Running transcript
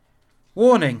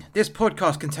Warning, this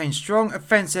podcast contains strong,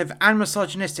 offensive and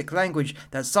misogynistic language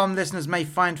that some listeners may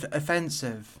find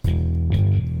offensive.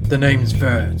 The name's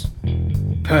Vert.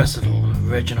 Percival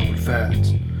Reginald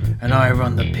Vert, and I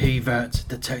run the P-Vert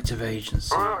Detective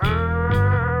Agency.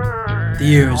 The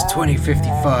year is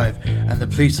 2055 and the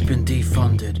police have been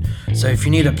defunded, so if you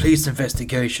need a police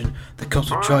investigation, the cops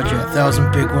will charge you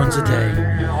 1,000 big ones a day.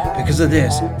 Because of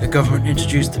this, the government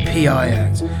introduced the PI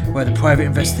Act, where the private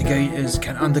investigators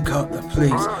can undercut the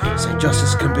police so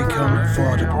justice can become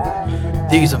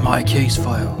affordable. These are my case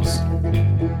files.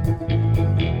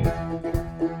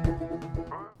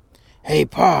 Hey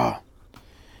Pa,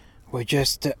 we're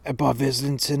just above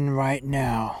Islington right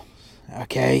now,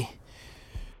 okay?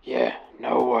 Yeah,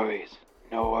 no worries.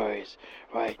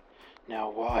 Right, now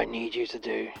what I need you to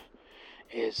do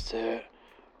is to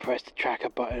press the tracker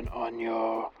button on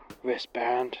your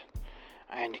wristband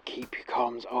and keep your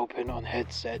comms open on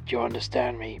headset. Do you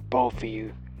understand me? Both of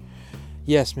you.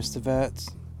 Yes, Mr. Vert.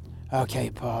 Okay,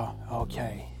 Pa,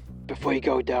 okay. Before you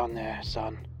go down there,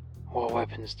 son, what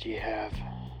weapons do you have?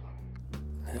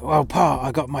 Well, Pa,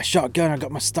 I got my shotgun, I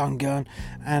got my stun gun,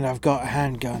 and I've got a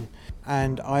handgun.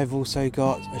 And I've also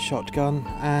got a shotgun,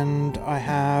 and I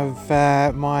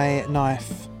have my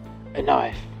knife. A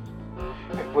knife?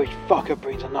 Which fucker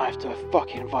brings a knife to a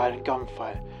fucking violent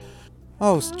gunfight?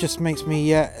 Oh, it just makes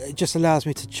me, it just allows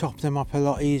me to chop them up a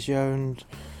lot easier, and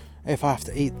if I have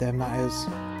to eat them, that is.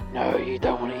 No, you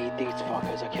don't want to eat these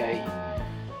fuckers, okay?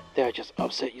 They'll just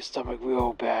upset your stomach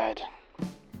real bad.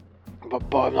 But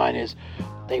bottom line is,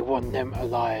 they want them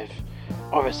alive.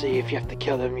 Obviously, if you have to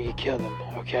kill them, you kill them,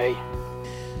 okay?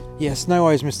 Yes, no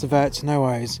worries, Mr. Vert, no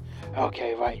worries.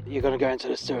 Okay, right, you're gonna go into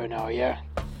the sewer now, yeah?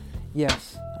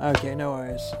 Yes, okay, no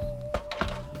worries.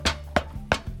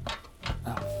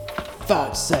 Oh,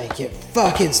 fuck's sake, it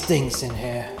fucking stinks in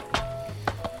here.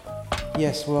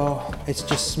 Yes, well, it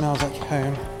just smells like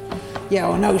home. Yeah,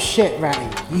 well, no shit,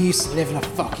 Ratty. You used to live in a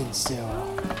fucking sewer.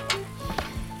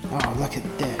 Oh, look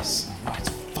at this. Oh, it's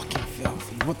fucking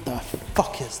filthy. What the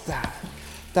fuck is that?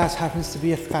 That happens to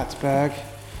be a fatberg.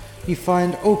 You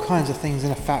find all kinds of things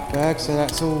in a fatberg, so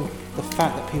that's all the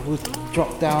fat that people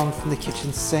drop down from the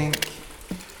kitchen sink,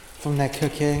 from their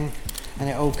cooking, and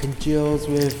it all congeals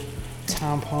with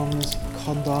tampons,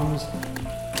 condoms,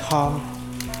 cum.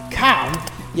 Cum?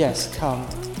 Yes, cum.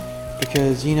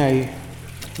 Because you know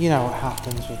what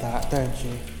happens with that, don't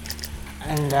you?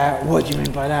 And what do you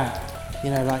mean by that? You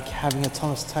know, like having a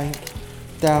Thomas tank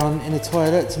down in the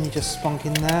toilet and you just spunk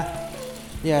in there.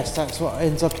 Yes, that's what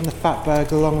ends up in the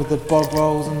fatberg, along with the bog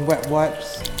rolls and wet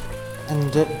wipes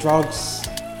and drugs.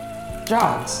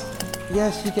 Drugs?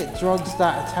 Yes, you get drugs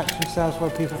that attach themselves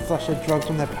where people flush their drugs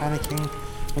when they're panicking,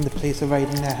 when the police are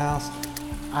raiding their house.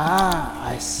 Ah,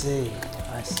 I see.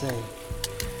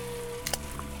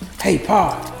 Hey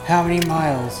Pa, how many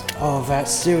miles of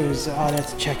sewers are there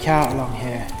to check out along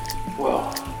here?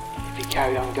 Well, if you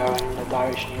carry on going in the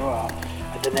direction you are,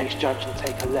 at the next junction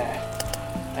take a left,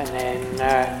 and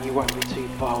then you won't be too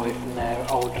far away from their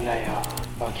old layer,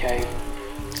 okay?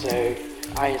 So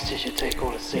I insist you take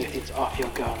all the safeties off your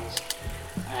guns,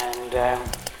 and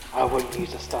I wouldn't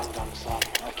use a stun gun, son,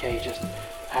 okay? Just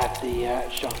have the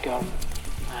shotgun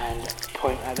and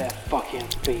point at their fucking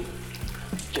feet.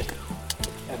 Just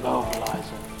immobilize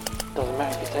them. Doesn't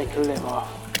matter if you take a limb off,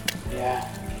 yeah?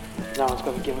 No one's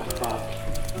gonna give a fuck,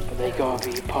 but they gotta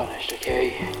be punished,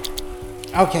 okay?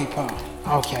 Okay,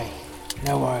 Pa, okay.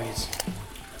 No worries.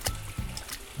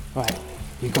 Right,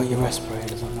 you got your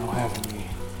respirators on now, haven't you?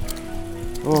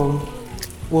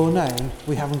 Well, no,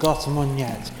 we haven't got them on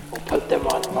yet. We'll put them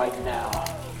on right now.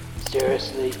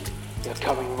 Seriously, you're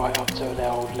coming right up to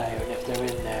their old layer, and if they're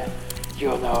in there,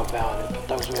 you'll know about it. Put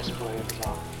those respirators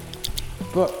on.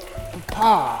 But,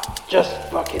 Pa! Just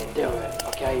fucking do it,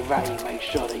 okay? Ratty, make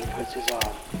sure that he puts his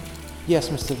on. Yes,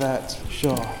 Mr. Vert,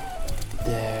 sure.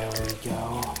 There we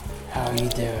go. How you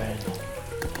doing?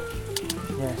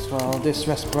 Yes, well, this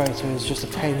respirator is just a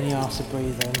pain in the arse to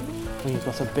breathe in when you've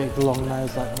got a big long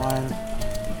nose like mine.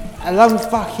 A long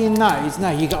fucking nose?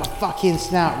 No, you got a fucking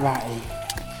snout, Ratty.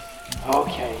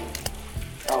 Okay,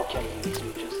 you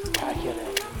two, just pack it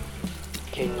in.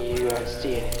 Can you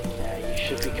see anything there? You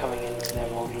should be coming into their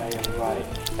old layer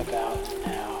right about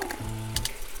now.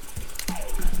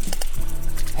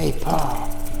 Hey, Pa.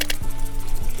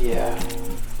 Yeah?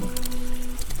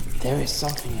 There is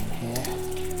something in here.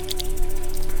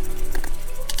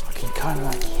 I can kind of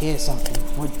like hear something.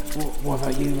 What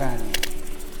about you, Randy?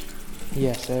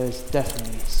 Yes, there is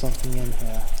definitely something in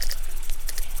here.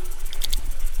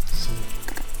 Some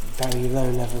very low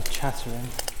level chattering.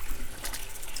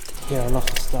 Hear a lot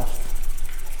of stuff.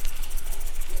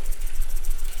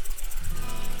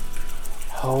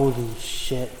 Holy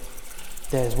shit.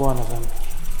 There's one of them.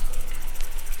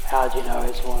 How do you know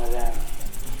it's one of them?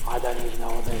 I don't even know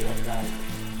what they look like.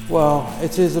 Well,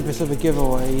 it is a bit of a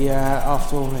giveaway,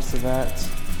 after all, Mr. Vert.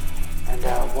 And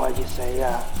why do you say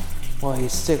that? Well,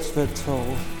 he's 6 foot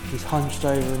tall, he's hunched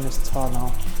over in this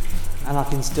tunnel, and I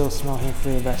can still smell him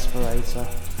through the respirator.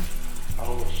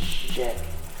 Oh shit.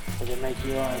 Does it make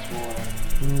your eyes water?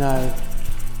 No.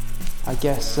 I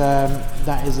guess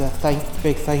that is a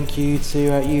big thank you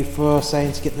to you for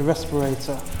saying to get the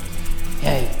respirator.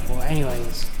 Hey, well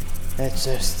anyways, let's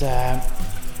just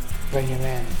bring him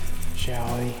in,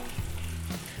 shall we?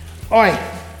 Oi!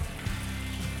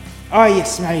 Oi, you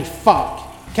smelly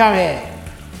fuck! Come here!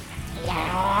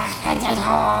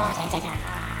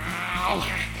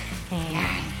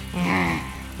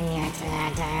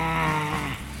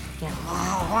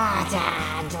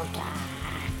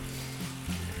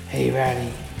 Hey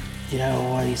Rowdy, do you know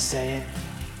what he's saying?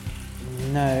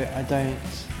 No, I don't.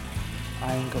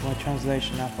 I ain't got my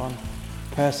translation app on.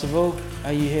 Percival,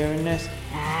 are you hearing this?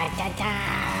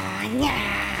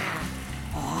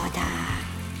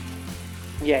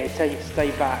 Yeah, he's telling you to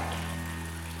stay back.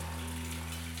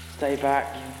 Stay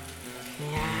back.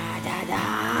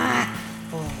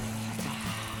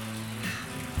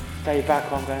 Stay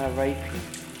back or I'm going to rape you.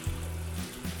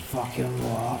 Fucking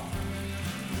what?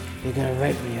 You're going to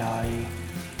rape me, are you?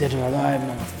 Dead or alive,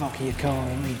 motherfucker, you're coming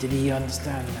with me. Did he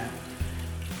understand that?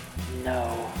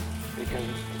 No, because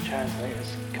the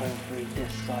translator's coming through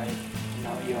this side,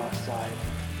 not your side.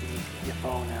 You need to get your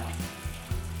phone out.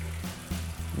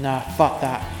 Nah, fuck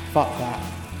that. Fuck that.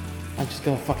 I'm just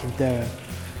gonna fucking do him.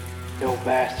 Little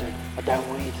bastard, I don't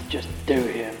want you to just do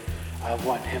him. I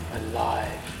want him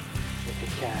alive, if you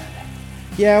can.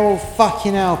 Yeah, well,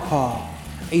 fucking hell, Pa.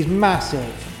 He's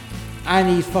massive. And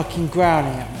he's fucking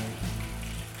growling at me.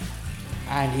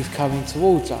 And he's coming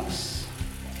towards us.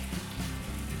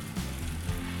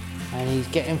 And he's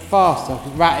getting faster.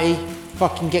 Ratty,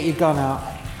 fucking get your gun out.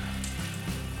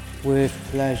 With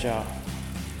pleasure.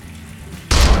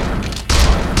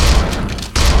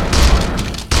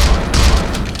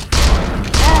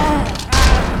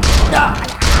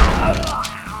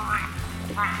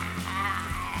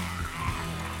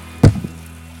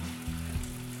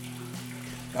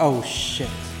 Oh shit.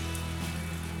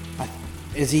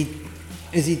 Is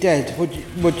he dead? What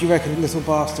do you reckon, little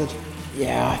bastard?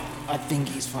 Yeah, I think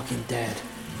he's fucking dead.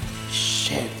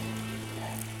 Shit.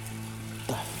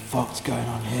 The fuck's going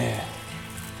on here?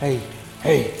 Hey.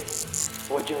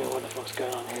 What do you mean, what the fuck's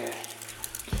going on here?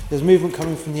 There's movement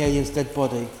coming from the alien's dead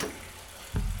body.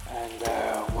 And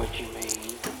what do you mean?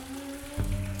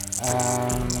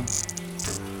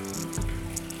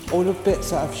 All the bits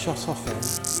that have shot off him,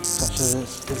 such as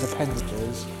his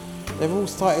appendages, they've all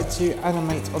started to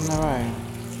animate on their own.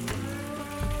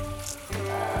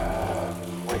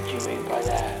 What do you mean by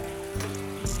that?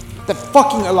 They're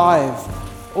fucking alive!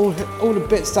 All the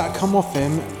bits that come off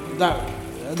him, that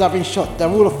have been shot, they're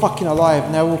all fucking alive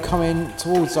and they're all coming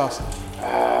towards us.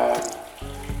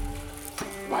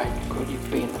 Mate, could you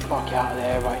beam the fuck out of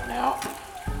there right now?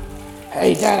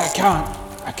 Hey Dad,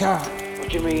 I can't. What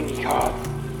do you mean you can't?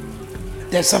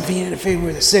 There's something interfering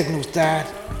with the signals, Dad.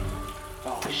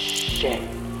 Oh shit.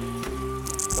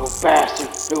 Little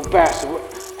bastard.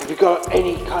 Have you got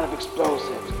any kind of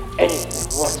explosives?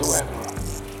 Anything whatsoever?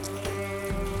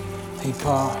 Hey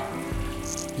Pa.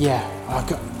 Yeah,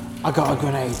 I got a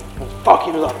grenade. Well,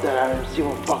 fucking lock that out and see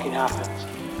what fucking happens.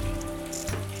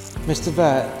 Mr.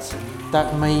 Vert,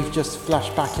 that may have just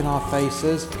flashed back in our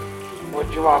faces. What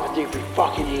would you rather do? Be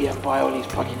fucking eaten by all these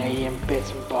fucking alien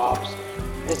bits and bobs?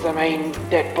 Is the main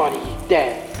dead body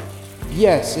dead?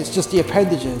 Yes, it's just the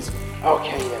appendages.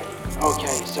 Okay then.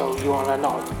 Okay, so you wanna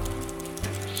not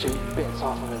shoot bits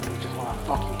off of it, you just wanna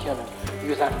fucking kill him.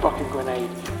 Use that fucking grenade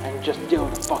and just deal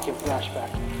with the fucking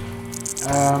flashback.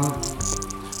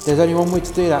 There's only one way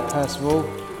to do that, Percival,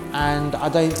 and I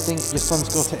don't think your son's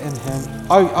got it in him.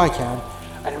 I can.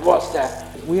 And what's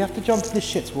that? We have to jump in the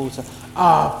shit's water.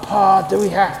 Ah, Pa, do we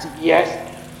have to? Yes.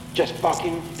 Just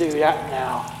fucking do that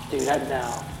now.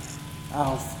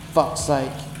 Oh, fuck's sake.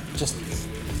 Just,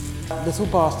 little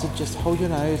bastard, just hold your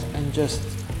nose and just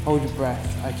hold your breath,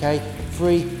 okay?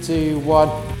 3, 2, 1.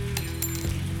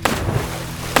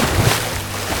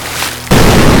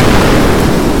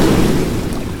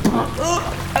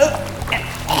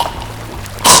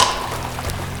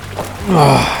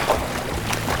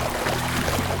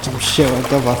 Some shit went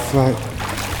down my throat.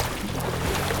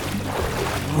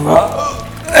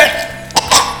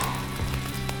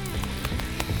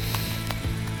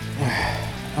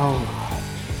 Oh.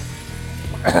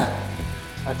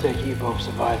 I take you both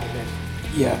survived it.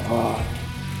 Yeah, Pa.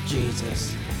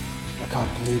 Jesus. I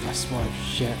can't believe I swallowed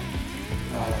shit.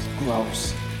 Oh, that's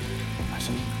gross.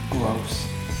 Actually, gross.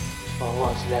 Well,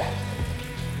 what's left?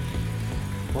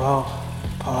 Well,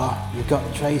 Pa, you've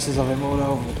got traces of him all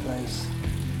over the place.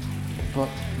 But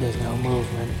there's no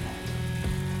movement.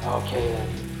 Okay then,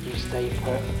 you stay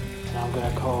put, and I'm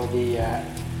gonna call the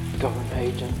government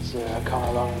agents to come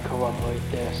along and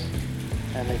corroborate this,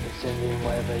 and they can send in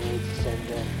whatever they need to send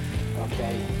in.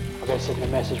 Okay, I'm gonna send a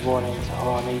message warning to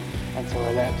Arnie and to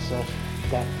Alexa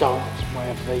that don't,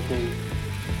 whatever they do,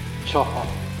 chop off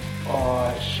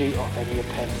or shoot off any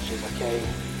appendages, okay?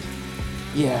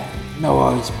 Yeah, no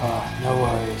worries, Pa, no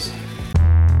worries.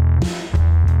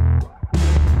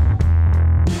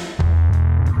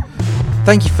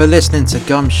 Thank you for listening to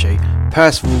Gumshoe.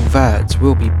 Percival Vert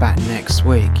will be back next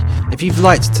week. If you've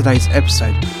liked today's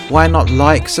episode, why not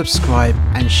like, subscribe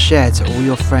and share to all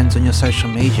your friends on your social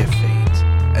media feeds.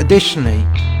 Additionally,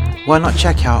 why not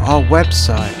check out our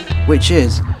website, which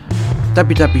is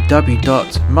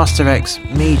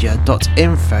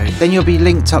www.masterxmedia.info. Then you'll be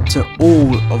linked up to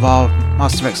all of our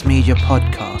Master X Media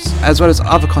podcasts, as well as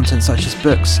other content such as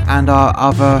books and our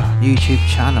other YouTube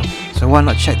channel. So why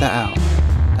not check that out?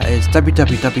 That is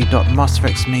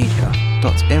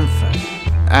www.masterxmedia.info.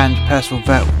 And Percival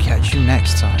Vert will catch you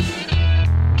next time.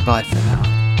 Bye for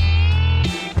now.